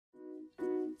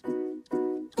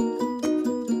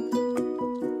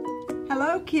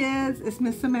kids, it's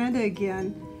Miss Amanda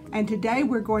again, and today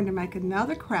we're going to make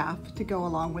another craft to go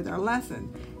along with our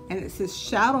lesson, and it says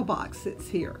shadow box that's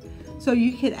here. So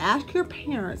you can ask your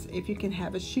parents if you can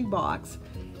have a shoe box,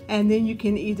 and then you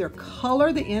can either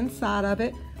color the inside of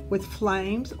it with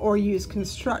flames or use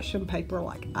construction paper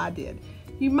like I did.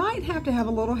 You might have to have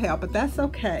a little help, but that's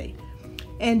okay.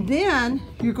 And then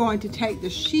you're going to take the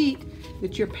sheet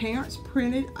that your parents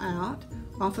printed out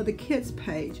off of the kids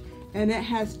page, and it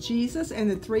has Jesus and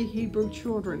the 3 Hebrew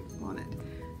children on it.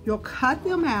 You'll cut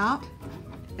them out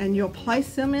and you'll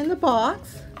place them in the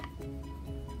box.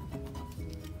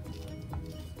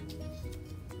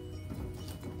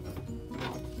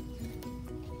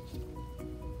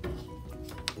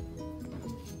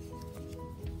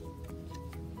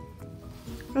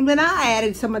 And then I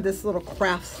added some of this little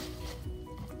craft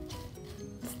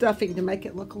stuffing to make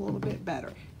it look a little bit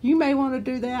better. You may want to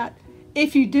do that.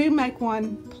 If you do make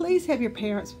one, please have your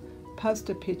parents post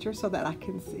a picture so that I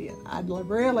can see it. I'd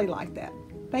really like that.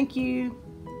 Thank you.